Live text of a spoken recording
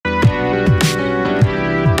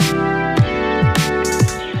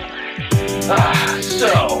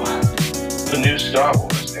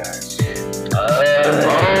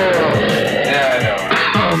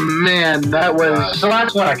Man, that was the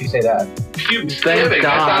last one. I can say that. Thank God.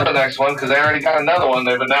 That's not the next one because they already got another one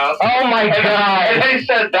they've announced. Oh my God! And they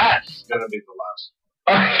said that's gonna be the last.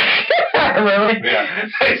 Really? Yeah.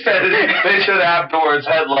 They said they should afterwards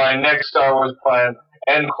headline next Star Wars plan.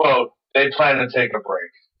 End quote. They plan to take a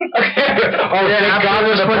break. Thank God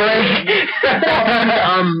there's a break.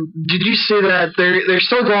 Did you see that they're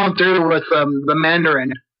still going through with the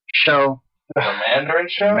Mandarin show? The Mandarin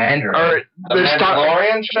show? Mandarin. Or the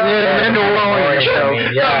Mandalorian show? Yeah, the Mandalorian show.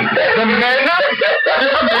 Yeah. The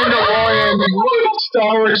Mandalorian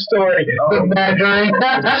Star Wars story. The Mandarin.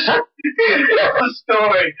 The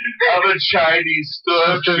story of a Chinese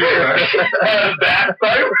stormtrooper and backed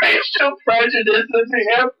by racial prejudice in the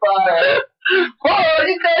Empire. Oh,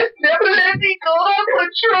 you guys never let me go on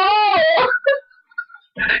patrol!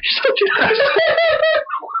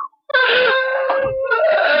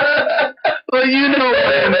 Well, you know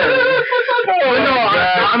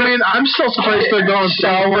I mean, I'm still surprised they're going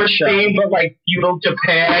Star Wars theme, but like feudal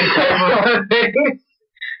Japan.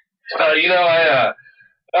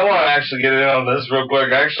 I want to actually get in on this real quick.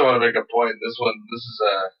 I actually want to make a point. This is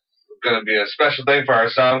going to be a special thing for our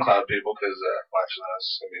SoundCloud people because, actually,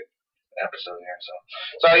 that's going to be an episode here.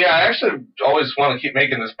 So yeah, I actually always want to keep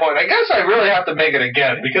making this point. I guess I really have to make it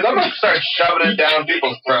again because I'm going to start shoving it down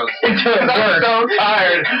people's throats. Because I'm so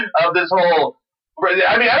tired of this whole.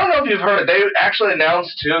 I mean, I don't know if you've heard it. They actually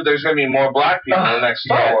announced, too, there's going to be more black people in the next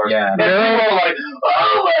Star Wars. Yeah. And people are like,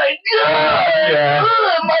 oh, my God!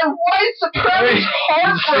 My white supremacist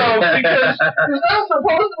heart broke because there's not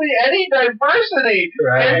supposed to be any diversity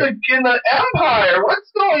in the Empire.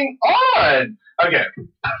 What's going on? Okay.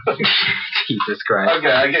 Jesus Christ.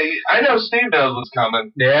 Okay, I know Steve knows what's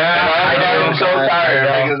coming. Yeah. I'm so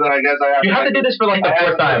tired because I guess I have to. You have to do this for like the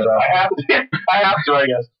fourth time, bro. I have to, I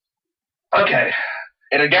guess. Okay.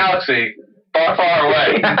 In a galaxy far, far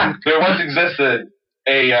away, there once existed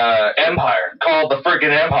a empire called the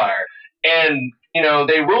freaking Empire. And,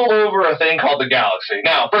 they ruled over a thing called the galaxy.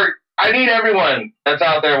 Now, I need everyone that's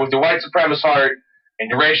out there with your white supremacist heart and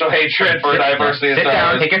your racial hatred for diversity and Sit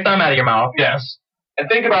down, take your thumb out of your mouth. Yes. And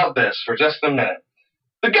think about this for just a minute.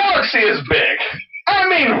 The galaxy is big. I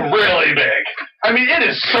mean, really big. I mean, it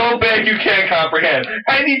is so big you can't comprehend.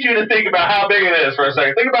 I need you to think about how big it is for a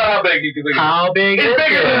second. Think about how big you can think. How big is it? It's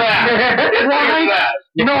bigger than that. It's bigger than that.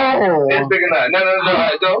 No. It's bigger than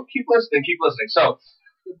that. No. Keep listening. So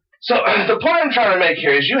the point I'm trying to make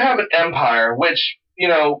here is you have an empire which,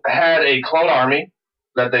 had a clone army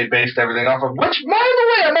that they based everything off of, which, by the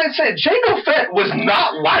way, I might say, Jango Fett was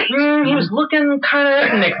not white. He was looking kind of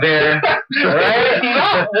ethnic there. Right?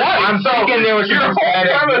 Not white. I'm thinking there was your whole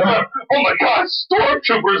premise of, oh my God,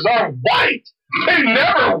 stormtroopers are white. They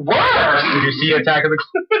never were. Did you see Attack of the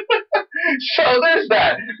Clones? So there's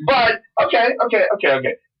that. But, okay.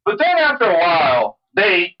 But then after a while,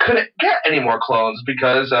 they couldn't get any more clones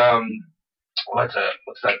because, what's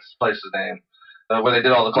that place's name? Where they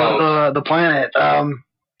did all the clones. The planet.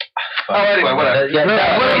 Anyway, whatever.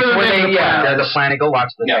 The planet. Go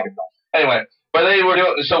watch the second film. Anyway, but they were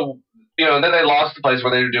doing then they lost the place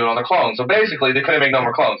where they were doing all the clones. So basically, they couldn't make no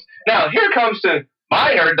more clones. Now here comes to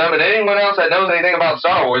my nerddom and anyone else that knows anything about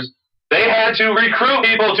Star Wars. They had to recruit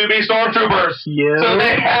people to be stormtroopers. Yeah. So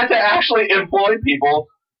they had to actually employ people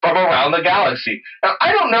from around the galaxy. Now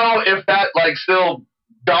I don't know if that still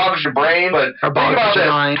dogs your brain, but think about this.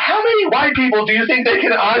 How many white people do you think they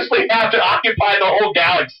can honestly have to occupy the whole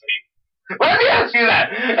galaxy? Let me ask you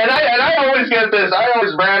that. And I always get this. I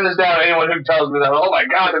always ram this down to anyone who tells me that, oh my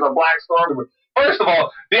God, there's a black stormtrooper. First of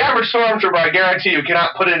all, the average stormtrooper, I guarantee you,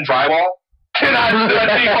 cannot put in drywall, cannot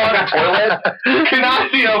declog a toilet,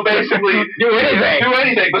 cannot, basically do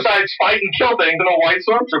anything besides fight and kill things in a white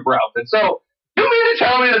stormtrooper outfit. So, you mean to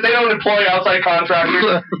tell me that they don't employ outside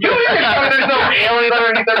contractors? You mean to tell me there's no alien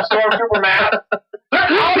underneath that stormtrooper mask? There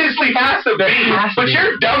obviously has to be, but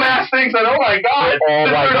your dumbass thinks that, oh my God,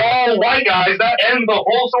 they're all white guys, that ends the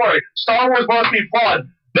whole story. Star Wars must be flawed.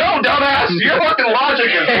 No, dumbass, your fucking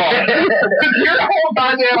logic is flawed. Your whole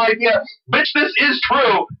goddamn idea, which this is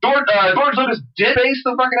true, George Lucas did base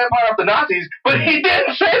the fucking Empire off the Nazis, but he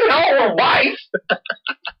didn't say they all were white.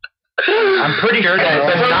 I'm pretty sure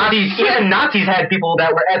that even Nazis had people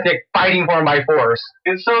that were ethnic fighting for them by force.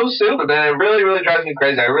 It's so stupid, man. It really, really drives me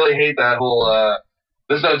crazy. I really hate that whole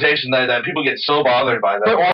this notation that people get so bothered by that.